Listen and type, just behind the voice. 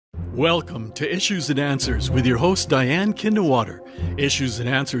Welcome to Issues and Answers with your host, Diane Kinderwater. Issues and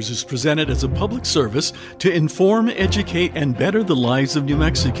Answers is presented as a public service to inform, educate, and better the lives of New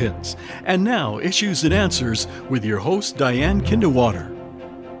Mexicans. And now, Issues and Answers with your host, Diane Kinderwater.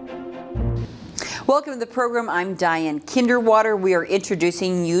 Welcome to the program. I'm Diane Kinderwater. We are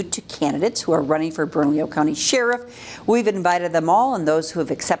introducing you to candidates who are running for Bernalillo County Sheriff. We've invited them all, and those who have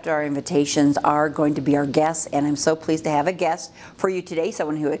accepted our invitations are going to be our guests. And I'm so pleased to have a guest for you today,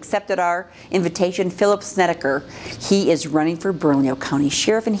 someone who accepted our invitation, Philip Snedeker. He is running for Bernalillo County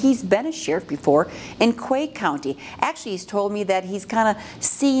Sheriff, and he's been a sheriff before in Quay County. Actually, he's told me that he's kind of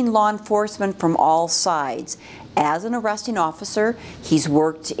seen law enforcement from all sides. As an arresting officer, he's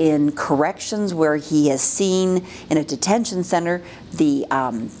worked in corrections where he has seen in a detention center the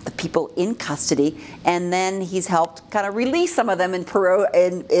people in custody, and then he's helped kind of release some of them in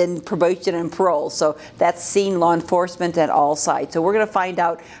probation and parole. So that's seen law enforcement at all sides. So we're going to find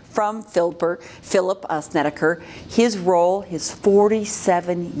out from Philip Snedeker his role, his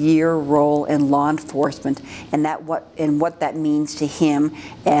 47-year role in law enforcement, and what that means to him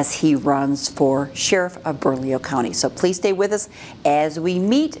as he runs for Sheriff of Bernalillo County. So please stay with us as we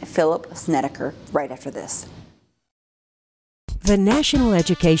meet Philip Snedeker right after this. The National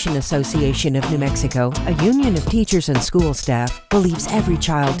Education Association of New Mexico, a union of teachers and school staff, believes every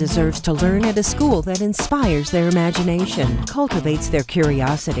child deserves to learn at a school that inspires their imagination, cultivates their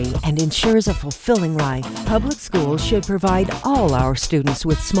curiosity, and ensures a fulfilling life. Public schools should provide all our students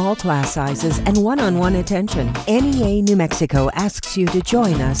with small class sizes and one-on-one attention. NEA New Mexico asks you to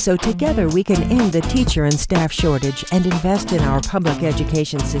join us so together we can end the teacher and staff shortage and invest in our public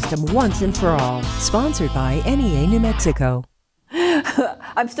education system once and for all. Sponsored by NEA New Mexico.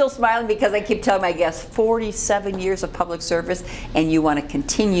 I'm still smiling because I keep telling my guests 47 years of public service, and you want to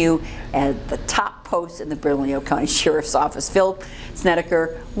continue at the top post in the Bernalillo County Sheriff's Office. Phil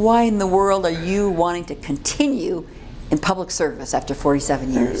Snedeker, why in the world are you wanting to continue in public service after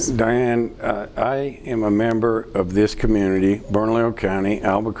 47 years? Diane, I am a member of this community, Bernalillo County,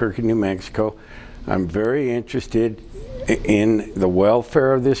 Albuquerque, New Mexico. I'm very interested in the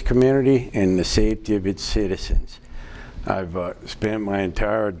welfare of this community and the safety of its citizens. I've spent my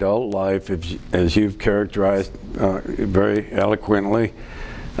entire adult life, as you've characterized very eloquently,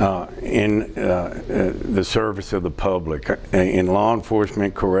 in the service of the public, in law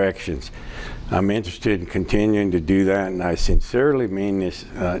enforcement corrections. I'm interested in continuing to do that, and I sincerely mean this,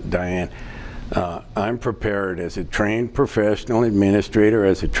 Diane. I'm prepared as a trained professional administrator,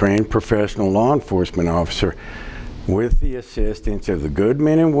 as a trained professional law enforcement officer, with the assistance of the good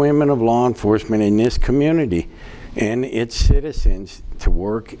men and women of law enforcement in this community and its citizens, to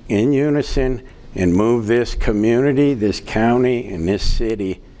work in unison and move this community, this county, and this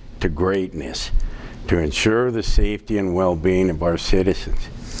city to greatness, to ensure the safety and well-being of our citizens.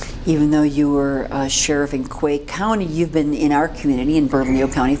 Even though you were a sheriff in Quay County, you've been in our community in Bernalillo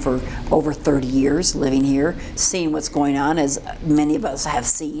County for over 30 years, living here, seeing what's going on, as many of us have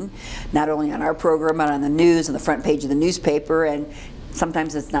seen, not only on our program, but on the news, on the front page of the newspaper, and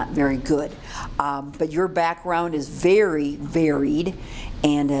sometimes it's not very good. But your background is very varied,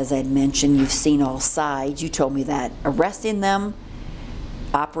 and as I'd mentioned, you've seen all sides. You told me that arresting them,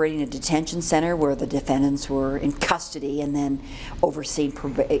 operating a detention center where the defendants were in custody, and then overseeing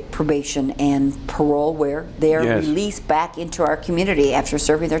probation and parole where they are released back into our community after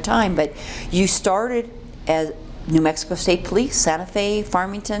serving their time. But you started as New Mexico State Police, Santa Fe,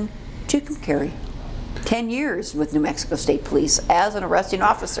 Farmington, Tucumcari. 10 years with New Mexico State Police as an arresting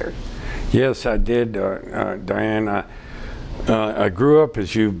officer. Yes, I did, Diane. I grew up,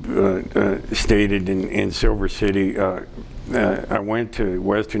 as you stated, in Silver City. I went to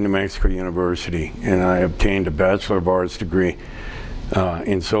Western New Mexico University, and I obtained a Bachelor of Arts degree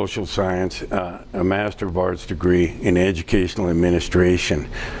in social science, a Master of Arts degree in educational administration.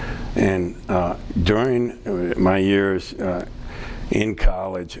 And during my years in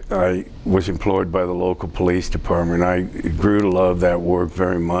college, I was employed by the local police department. I grew to love that work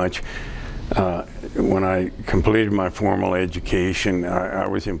very much. When I completed my formal education, I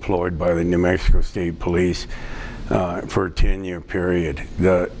was employed by the New Mexico State Police for a 10-year period.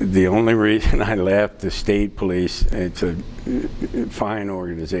 The only reason I left the state police, it's a fine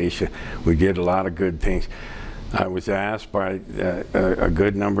organization. We did a lot of good things. I was asked by a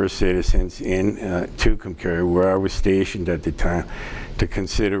good number of citizens in Tucumcari, where I was stationed at the time, to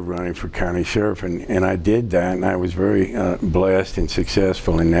consider running for county sheriff, and I did that, and I was very blessed and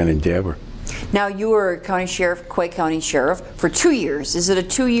successful in that endeavor. Now, you were County Sheriff, Quay County Sheriff, for 2 years. Is it a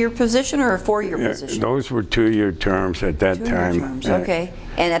 2-year position or a 4-year position? Those were 2-year terms at that time. 2-year terms, okay.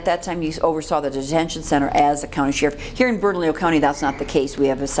 And at that time, you oversaw the detention center as a county sheriff. Here in Bernalillo County, that's not the case. We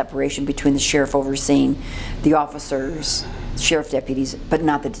have a separation between the sheriff overseeing the officers, sheriff deputies, but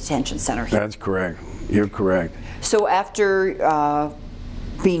not the detention center. That's correct. You're correct. So after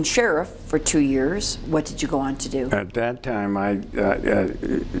being sheriff for 2 years, what did you go on to do? At that time, I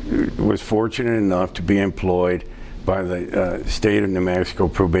was fortunate enough to be employed by the State of New Mexico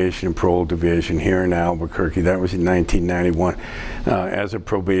Probation and Parole Division here in Albuquerque. That was in 1991 as a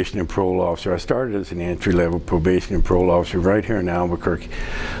probation and parole officer. I started as an entry-level probation and parole officer right here in Albuquerque.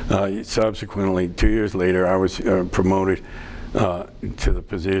 Subsequently, 2 years later, I was promoted to the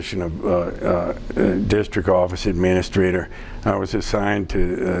position of district office administrator. I was assigned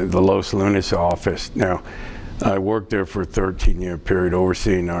to the Los Lunas office. Now, I worked there for a 13-year period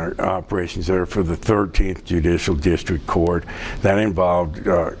overseeing our operations there for the 13th Judicial District Court. That involved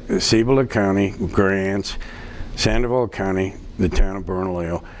Cibola County, Grants, Sandoval County, the town of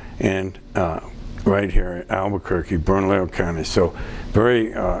Bernalillo, and right here at Albuquerque, Bernalillo County. So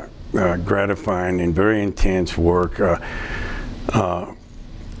very gratifying and very intense work.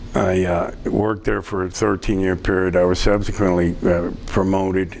 I worked there for a 13-year period. I was subsequently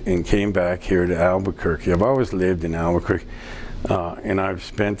promoted and came back here to Albuquerque. I've always lived in Albuquerque, and I've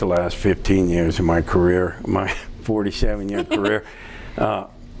spent the last 15 years of my career, my 47-year career,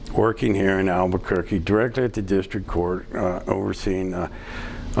 working here in Albuquerque, directly at the district court, overseeing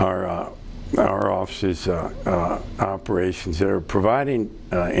our office's operations. They're providing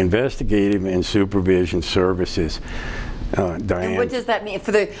investigative and supervision services. Diane. And what does that mean?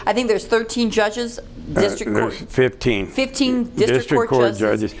 For the, I think there's 13 judges, district court. There's 15. 15 district court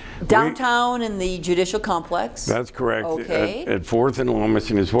judges. Downtown in the judicial complex. That's correct. Okay. At 4th and Lomas,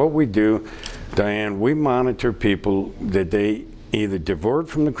 and it's what we do, Diane. We monitor people that they either divert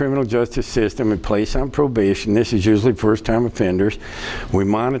from the criminal justice system and place on probation. This is usually first-time offenders. We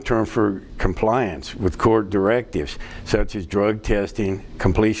monitor them for compliance with court directives, such as drug testing,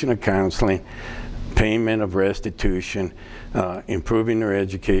 completion of counseling, payment of restitution, improving their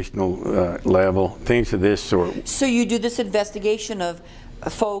educational level, things of this sort. So you do this investigation of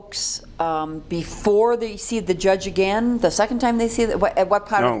folks before they see the judge again, the second time they see it? At what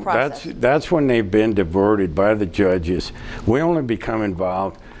part of the process? That's when they've been diverted by the judges. We only become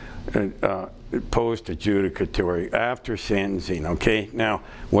involved post-adjudicatory, after sentencing, okay? Now,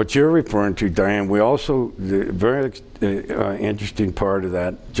 what you're referring to, Diane, we also, the very interesting part of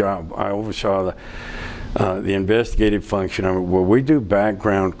that job, I oversaw the investigative function of it, where we do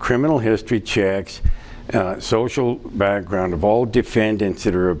background criminal history checks, social background of all defendants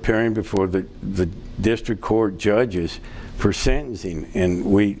that are appearing before the district court judges for sentencing, and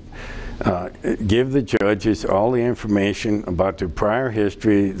we give the judges all the information about their prior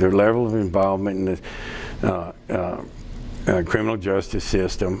history, their level of involvement in the criminal justice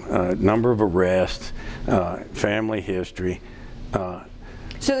system, number of arrests, family history.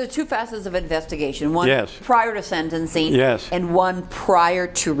 So there are two facets of investigation, one yes. prior to sentencing yes. and one prior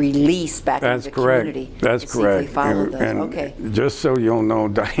to release back into the community. That's correct. And okay. Just so you'll know,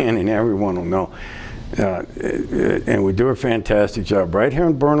 Diane, and everyone will know, and we do a fantastic job. Right here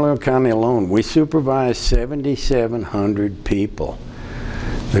in Bernalillo County alone, we supervise 7,700 people.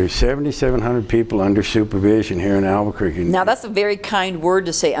 There's 7,700 people under supervision here in Albuquerque. Now that's a very kind word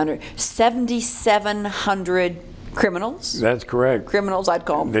to say, under 7,700 criminals? That's correct. Criminals, I'd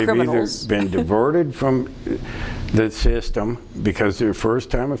call them They've criminals. Either been diverted from the system because they're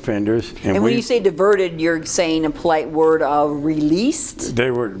first-time offenders. And when you say diverted, you're saying a polite word of released?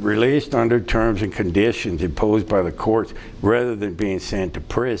 They were released under terms and conditions imposed by the courts rather than being sent to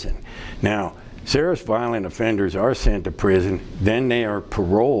prison. Now, serious violent offenders are sent to prison, then they are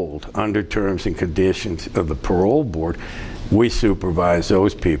paroled under terms and conditions of the parole board. We supervise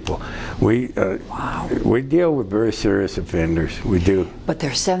those people. We deal with very serious offenders. We do. But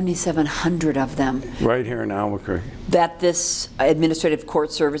there's 7,700 of them. Right here in Albuquerque. That this administrative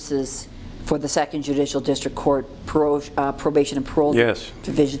court services for the 2nd Judicial District Court Probation and Parole yes.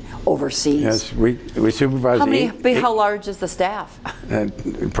 Division oversees. Yes, we supervise. How large is the staff?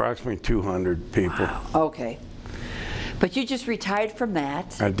 Approximately 200 people. Wow. Okay. But you just retired from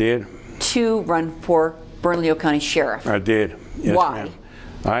that. I did. To run for Bernalillo County Sheriff. I did. Yes, why?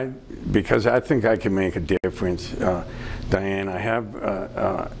 Because I think I can make a difference, Diane. I have,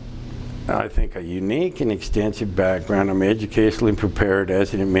 I think, a unique and extensive background. I'm educationally prepared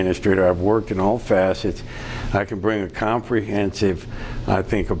as an administrator. I've worked in all facets. I can bring a comprehensive, I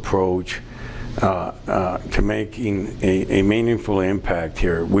think, approach to making a meaningful impact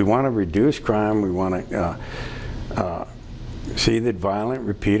here. We want to reduce crime. We want to see that violent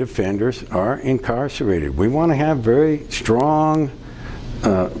repeat offenders are incarcerated. We want to have very strong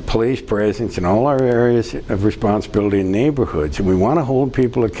police presence in all our areas of responsibility in neighborhoods, and we want to hold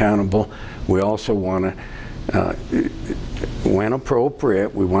people accountable. We also want to, when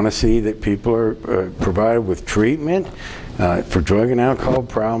appropriate, we want to see that people are provided with treatment for drug and alcohol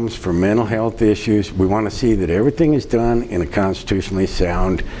problems, for mental health issues. We want to see that everything is done in a constitutionally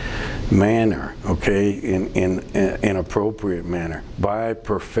sound manner, okay, in an appropriate manner by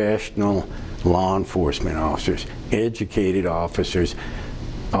professional law enforcement officers, educated officers,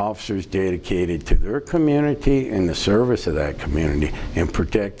 officers dedicated to their community and the service of that community and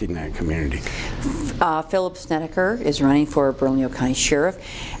protecting that community. Philip Snedeker is running for Bernalillo County Sheriff.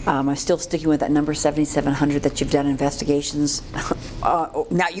 I'm still sticking with that number 7,700 that you've done investigations,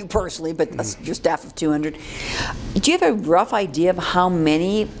 not you personally, but your staff of 200. Do you have a rough idea of how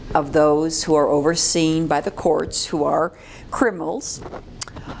many of those who are overseen by the courts, who are criminals,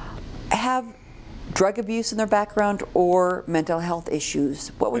 have drug abuse in their background or mental health issues?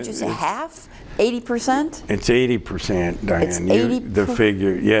 What would you say, half? 80%? It's 80%, Diane. It's 80%. The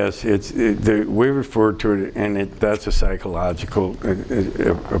figure, yes. We refer to it, and that's a psychological,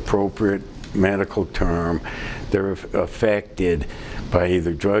 appropriate medical term. They're affected by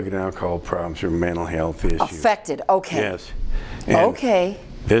either drug and alcohol problems or mental health issues. Affected, okay. Yes. And okay.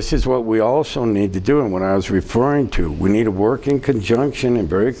 This is what we also need to do, and what I was referring to. We need to work in conjunction and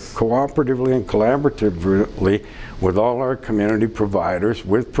very cooperatively and collaboratively with all our community providers,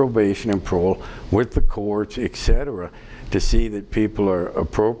 with probation and parole, with the courts, etc., to see that people are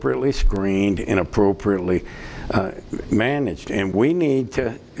appropriately screened and appropriately managed. And we need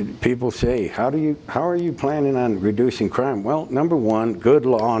to, people say, how are you planning on reducing crime? Well, number one, good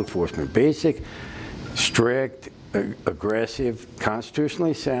law enforcement, basic, strict, aggressive,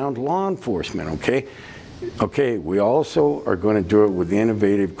 constitutionally sound law enforcement, okay? Okay, we also are going to do it with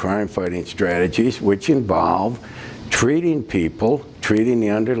innovative crime fighting strategies, which involve treating people, treating the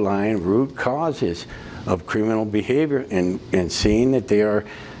underlying root causes of criminal behavior and seeing that they are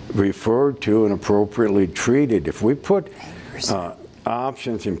referred to and appropriately treated. If we put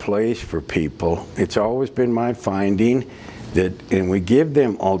options in place for people, it's always been my finding that, and we give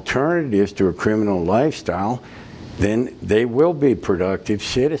them alternatives to a criminal lifestyle, then they will be productive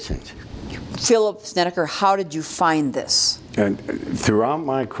citizens. Philip Snedeker, how did you find this? And throughout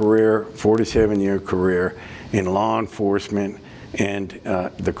my career, 47-year career in law enforcement and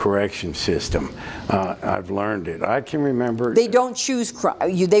the correction system, I've learned it. I can remember... They don't choose crime.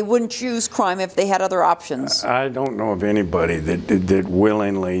 They wouldn't choose crime if they had other options. I don't know of anybody that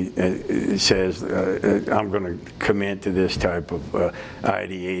willingly says, I'm going to commit to this type of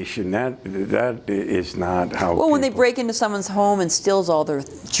ideation. That is not how Well, when they break into someone's home and steals all their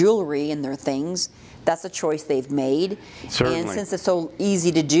jewelry and their things, that's a choice they've made. Certainly. And since it's so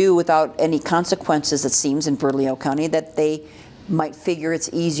easy to do without any consequences, it seems, in Bernalillo County, that they might figure it's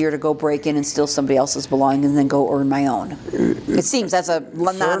easier to go break in and steal somebody else's belongings and then go earn my own. It seems as a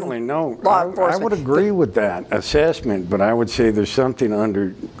certainly no. Law enforcement. I would agree with that assessment, but I would say there's something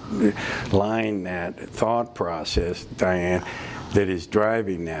underlying that thought process, Diane, that is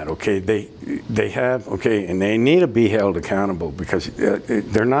driving that. Okay, they have, okay, and they need to be held accountable, because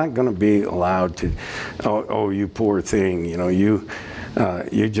they're not going to be allowed to, oh, you poor thing, you know, you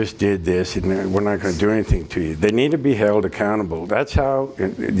just did this and we're not going to do anything to you. They need to be held accountable. That's how,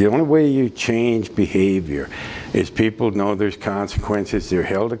 the only way you change behavior is people know there's consequences, they're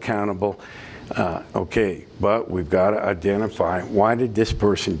held accountable. Okay, but we've got to identify, why did this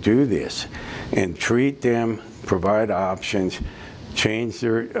person do this? And treat them, provide options, change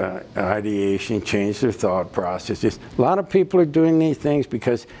their ideation, change their thought processes. A lot of people are doing these things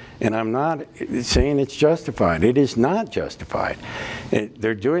because, and I'm not saying it's justified, it is not justified.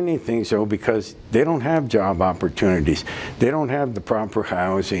 They're doing these things though because they don't have job opportunities, they don't have the proper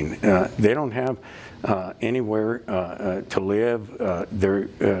housing, they don't have anywhere to live,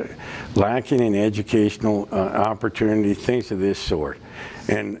 they're lacking in educational opportunities, things of this sort.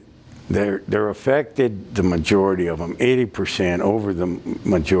 And they're affected, the majority of them, 80% over the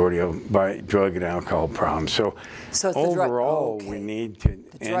majority of them, by drug and alcohol problems. So overall, we need to,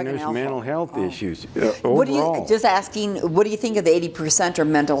 and there's mental health issues. What do you, just asking, what do you think of the 80% are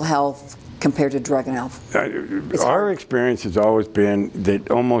mental health compared to drug and alcohol? Our experience has always been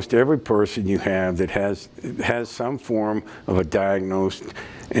that almost every person you have that has some form of a diagnosed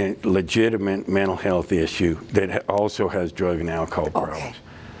and legitimate mental health issue that also has drug and alcohol problems.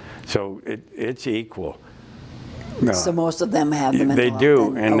 So it's equal. No. So most of them have the mental health. They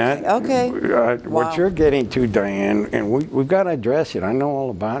do, then. and Okay. that Wow. what you're getting to, Diane, and we've got to address it. I know all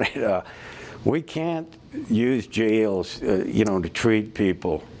about it. We can't use jails, to treat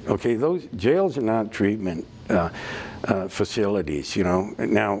people. Okay, those jails are not treatment facilities.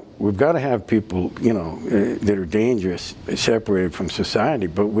 Now we've got to have people, that are dangerous separated from society,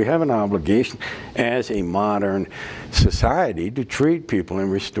 but we have an obligation as a modern society to treat people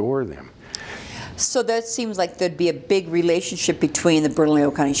and restore them. So that seems like there'd be a big relationship between the Bernalillo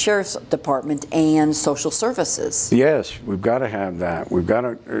County Sheriff's Department and social services. Yes, we've got to have that. We've got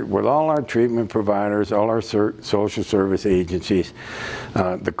to, with all our treatment providers, all our social service agencies,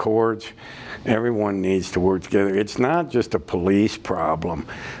 the courts, everyone needs to work together. It's not just a police problem.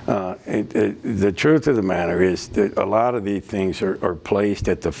 The truth of the matter is that a lot of these things are placed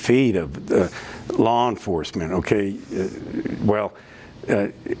at the feet of law enforcement, okay?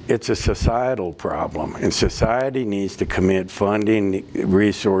 It's a societal problem, and society needs to commit funding,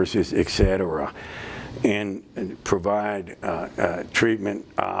 resources, etc., and provide treatment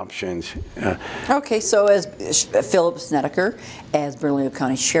options. Okay, so as Philip Snedeker, as Bernalillo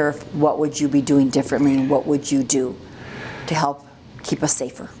County Sheriff, what would you be doing differently, and what would you do to help keep us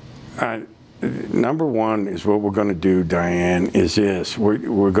safer? Number one is what we're going to do, Diane, is this.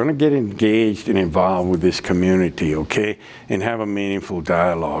 We're going to get engaged and involved with this community, okay, and have a meaningful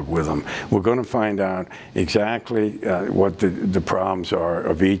dialogue with them. We're going to find out exactly what the problems are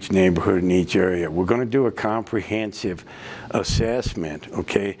of each neighborhood in each area. We're going to do a comprehensive assessment,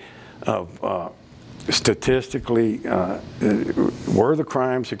 okay, of statistically where the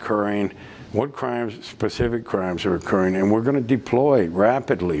crimes occurring, what specific crimes are occurring, and we're going to deploy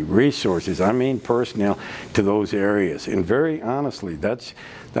rapidly resources, personnel, to those areas. And very honestly, that's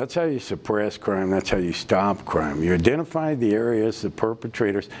how you suppress crime, that's how you stop crime. You identify the areas, the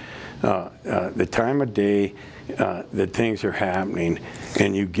perpetrators, the time of day that things are happening,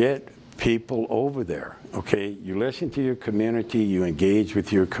 and you get people over there, okay? You listen to your community, you engage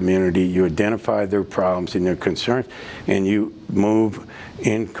with your community, you identify their problems and their concerns, and you move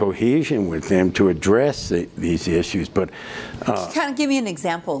in cohesion with them to address these issues. But kind of give me an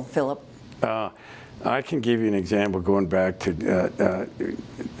example, Philip. I can give you an example going back to,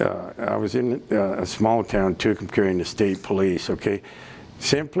 I was in a small town, Tucumcari, in the state police, okay?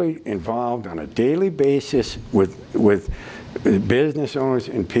 Simply involved on a daily basis with business owners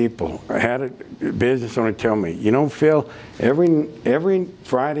and people. I had a business owner tell me, Phil, every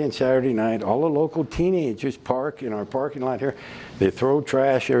Friday and Saturday night, all the local teenagers park in our parking lot here. They throw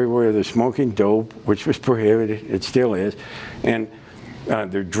trash everywhere. They're smoking dope, which was prohibited. It still is. And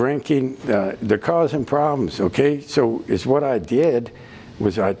they're drinking. They're causing problems, okay? So is what I did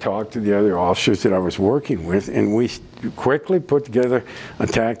was I talked to the other officers that I was working with, and we quickly put together a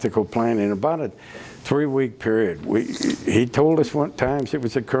tactical plan in about a 3-week period. He told us what times it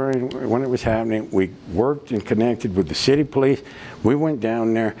was occurring, when it was happening. We worked and connected with the city police. We went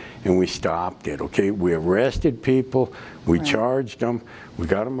down there and we stopped it, okay? We arrested people, we charged them, we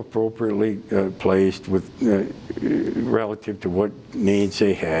got them appropriately placed with relative to what needs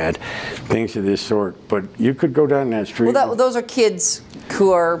they had, things of this sort. But you could go down that street. Well, those are kids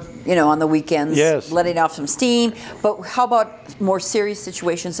who are, on the weekends, letting off some steam. But how about more serious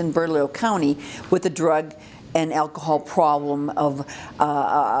situations in Bernalillo County with the drug and alcohol problem of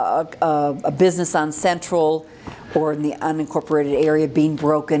a business on Central or in the unincorporated area being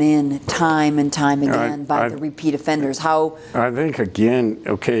broken in time and time again by the repeat offenders? How? I think, again,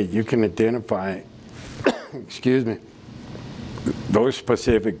 okay, you can identify, excuse me, those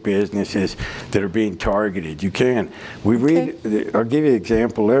specific businesses that are being targeted. You can. We read, I'll give you an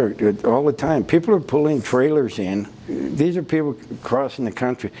example there, all the time. People are pulling trailers in. These are people crossing the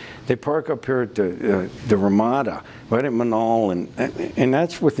country. They park up here at the Ramada, right at Manal, and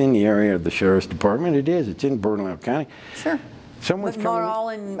that's within the area of the Sheriff's Department. It is. It's in Bernalillo County. Sure. Someone's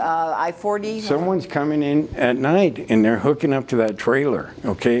Manal and I-40? Someone's coming in at night, and they're hooking up to that trailer,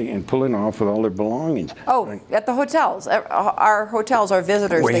 okay, and pulling off with all their belongings. Oh, at the hotels. Our hotels, our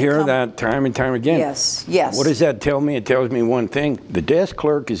visitors, we hear that time and time again. Yes, yes. What does that tell me? It tells me one thing. The desk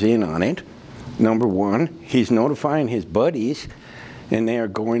clerk is in on it, number one. He's notifying his buddies, and they are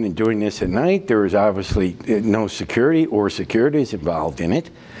going and doing this at night. There is obviously no security or securities involved in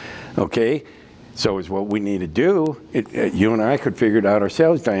it, okay? So is what we need to do. You and I could figure it out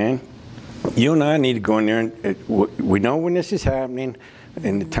ourselves, Diane. You and I need to go in there, and we know when this is happening,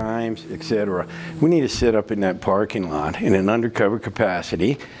 and the times, etc. We need to sit up in that parking lot in an undercover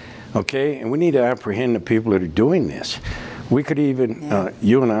capacity, okay? And we need to apprehend the people that are doing this. We could even,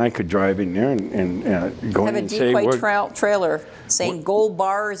 you and I could drive in there and go in and say, have a decoy trailer saying gold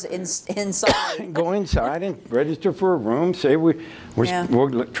bars inside. Go inside and register for a room, say we're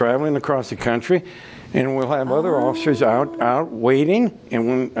traveling across the country, and we'll have other officers out waiting, and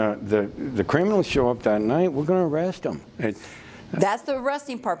when the criminals show up that night, we're going to arrest them. That's the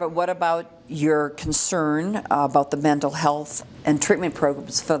arresting part, but what about your concern about the mental health and treatment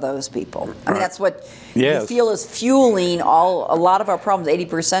programs for those people? I mean, that's what you feel is fueling a lot of our problems.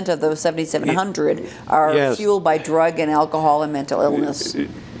 80% of those 7,700 are fueled by drug and alcohol and mental illness.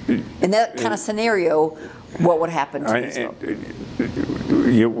 In that kind of scenario, what would happen to these folks?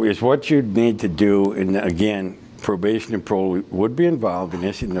 Is what you'd need to do, and again, probation and parole would be involved in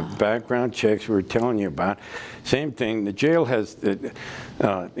this, in the background checks we were telling you about. Same thing, the jail has,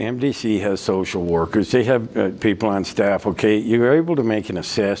 MDC has social workers. They have people on staff, okay? You're able to make an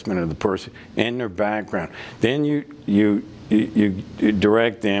assessment of the person and their background. Then you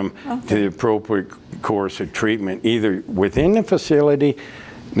direct them to the appropriate course of treatment, either within the facility.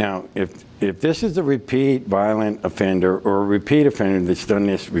 Now, if this is a repeat violent offender or a repeat offender that's done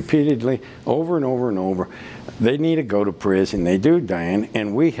this repeatedly over and over and over, they need to go to prison. They do, Diane,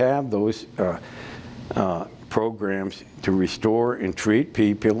 and we have those programs to restore and treat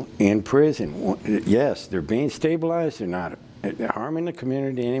people in prison. Yes, they're being stabilized. They're not harming the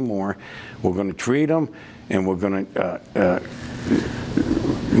community anymore. We're going to treat them, and we're going to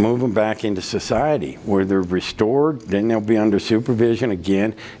move them back into society where they're restored. Then they'll be under supervision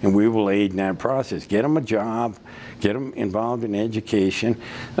again, and we will aid in that process. Get them a job, get them involved in education,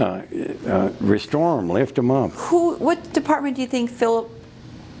 restore them, lift them up. What department do you think, Philip,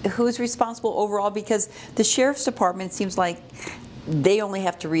 who's responsible overall? Because the Sheriff's Department seems like they only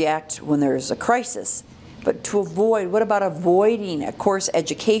have to react when there's a crisis. But to avoid, what about avoiding? Of course,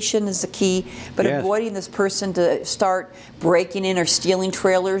 education is the key, but avoiding this person to start breaking in or stealing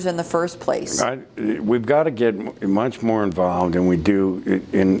trailers in the first place. We've got to get much more involved, and we do.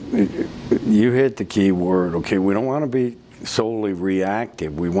 And you hit the key word, okay? We don't want to be solely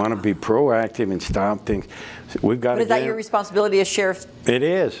reactive. We want to be proactive and stop things. We've got but is that your responsibility as sheriff? It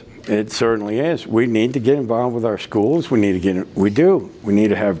is. It certainly is. We need to get involved with our schools. We need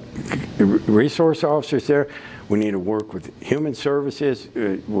to have resource officers there. We need to work with human services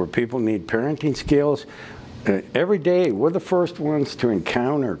where people need parenting skills. Every day, we're the first ones to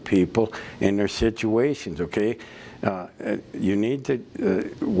encounter people in their situations, okay? You need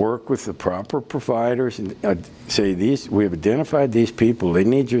to work with the proper providers and say, we have identified these people, they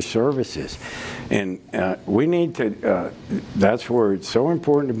need your services. And we need to, that's where it's so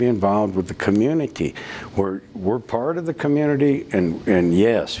important to be involved with the community. We're part of the community, and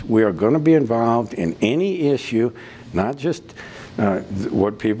yes, we are going to be involved in any issue, not just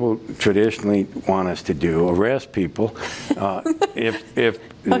what people traditionally want us to do, arrest people. If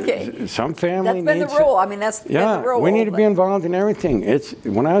some family that's been the rule. I mean, that's been the rule. We need to be involved in everything.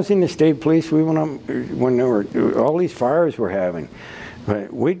 When I was in the state police, we went up when there were all these fires we're having.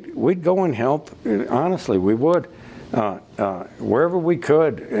 But we'd go and help. Honestly, we would. Wherever we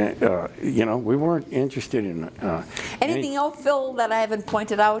could, you know, we weren't interested in anything else, Phil, that I haven't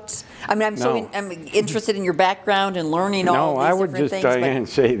pointed out. I mean, I'm interested in your background and learning all these different things. No, I would just, Diane,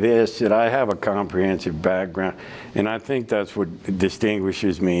 say this, that I have a comprehensive background, and I think that's what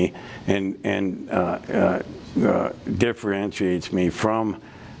distinguishes me and differentiates me from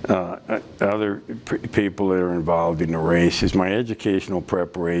other people that are involved in the race. Is my educational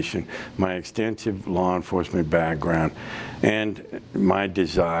preparation, my extensive law enforcement background, and my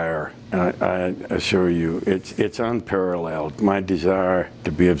desire. I assure you, it's unparalleled. My desire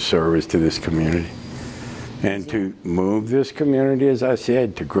to be of service to this community and to move this community, as I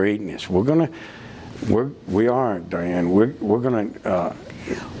said, to greatness. We are, Diane. We're gonna.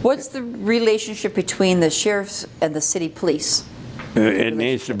 What's the relationship between the sheriffs and the city police? It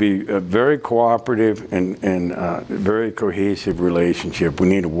needs to be a very cooperative and very cohesive relationship. We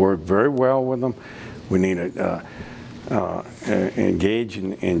need to work very well with them. We need to engage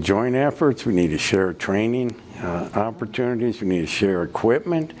in joint efforts. We need to share training opportunities. We need to share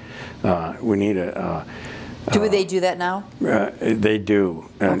equipment. We need to... do they do that now? They do.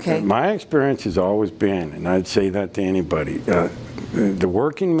 Okay. My experience has always been, and I'd say that to anybody, the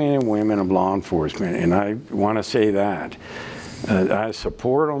working men and women of law enforcement, and I want to say that, I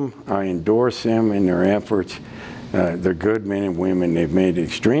support them, I endorse them in their efforts. They're good men and women. They've made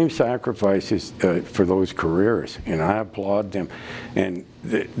extreme sacrifices for those careers, and I applaud them. And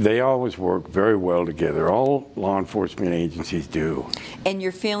they always work very well together. All law enforcement agencies do. And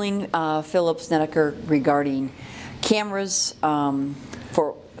your feeling, Philip Snedeker, regarding cameras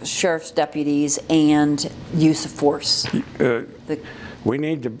for sheriff's deputies and use of force? We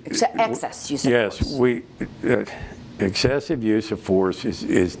need to excess use of force. Yes, excessive use of force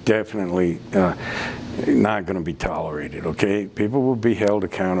is definitely not going to be tolerated. Okay, people will be held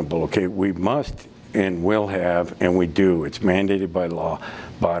accountable. Okay, we must and will have, and we do. It's mandated by law.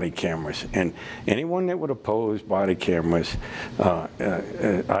 Body cameras, and anyone that would oppose body cameras,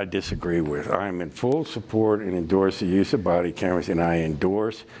 I disagree with. I'm in full support and endorse the use of body cameras, and I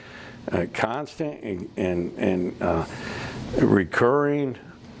endorse constant and recurring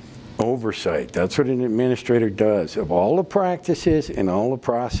oversight. That's what an administrator does of all the practices and all the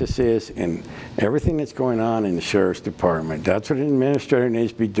processes and everything that's going on in the Sheriff's Department. That's what an administrator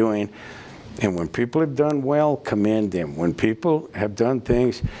needs to be doing. And when people have done well, commend them. When people have done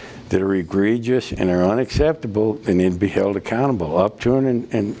things that are egregious and are unacceptable, they need to be held accountable, up to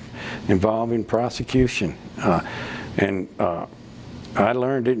and involving prosecution. I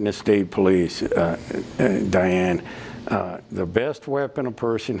learned it in the state police, Diane. The best weapon a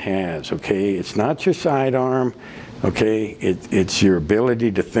person has, okay, it's not your sidearm, okay, it's your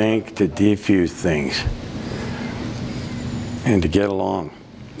ability to think, to defuse things, and to get along.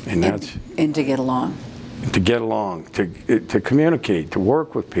 And to get along. To communicate, to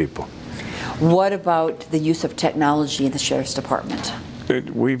work with people. What about the use of technology in the Sheriff's Department?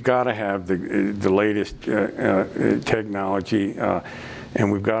 We've got to have the latest technology, and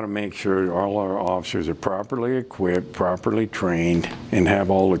we've got to make sure all our officers are properly equipped, properly trained, and have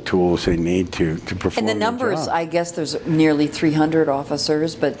all the tools they need to perform And the numbers, their job. I guess there's nearly 300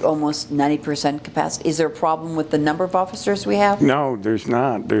 officers, but almost 90% capacity. Is there a problem with the number of officers we have? No, there's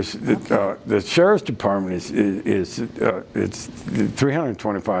not. There's the Sheriff's Department is it's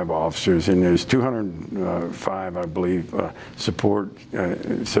 325 officers, and there's 205, I believe, support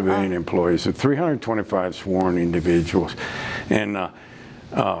civilian employees. So 325 sworn individuals, and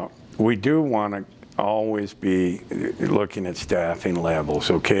we do want to always be looking at staffing levels,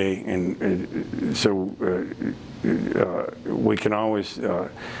 okay? And so we can always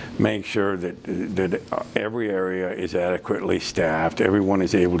make sure that every area is adequately staffed, everyone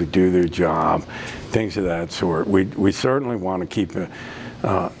is able to do their job, things of that sort. We certainly want to keep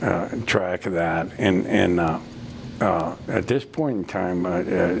track of that, and at this point in time,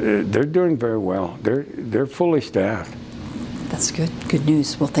 they're doing very well. They're fully staffed. That's good. Good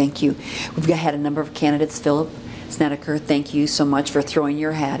news. Well, thank you. We've had a number of candidates. Philip Snedeker, thank you so much for throwing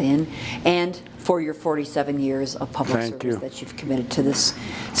your hat in and for your 47 years of public service that you've committed to this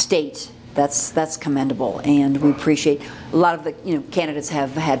state. That's commendable, and we appreciate a lot of the candidates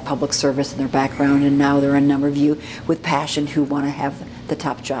have had public service in their background, and now there are a number of you with passion who want to have the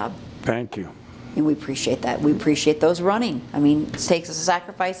top job. Thank you. And we appreciate that. We appreciate those running. I mean, it takes a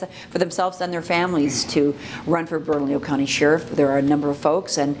sacrifice for themselves and their families to run for Bernalillo County Sheriff. There are a number of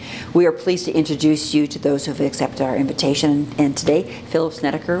folks, and we are pleased to introduce you to those who have accepted our invitation. And today, Philip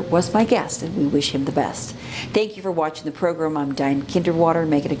Snedeker was my guest, and we wish him the best. Thank you for watching the program. I'm Diane Kinderwater.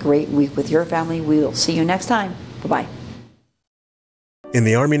 Make it a great week with your family. We will see you next time. Bye-bye. In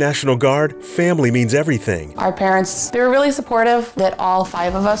the Army National Guard, family means everything. Our parents, they were really supportive that all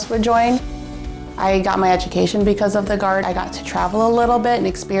 5 of us would join. I got my education because of the Guard. I got to travel a little bit and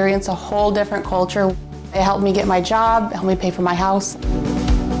experience a whole different culture. It helped me get my job, it helped me pay for my house.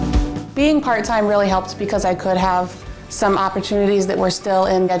 Being part-time really helped because I could have some opportunities that were still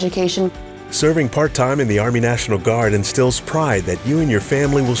in education. Serving part-time in the Army National Guard instills pride that you and your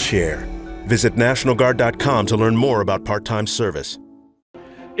family will share. Visit NationalGuard.com to learn more about part-time service.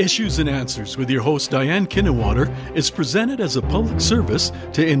 Issues and Answers with your host Diane Kinderwater is presented as a public service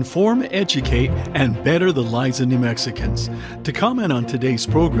to inform, educate, and better the lives of New Mexicans. To comment on today's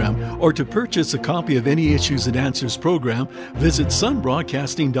program or to purchase a copy of any Issues and Answers program, visit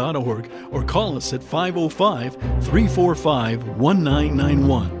sunbroadcasting.org or call us at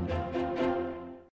 505-345-1991.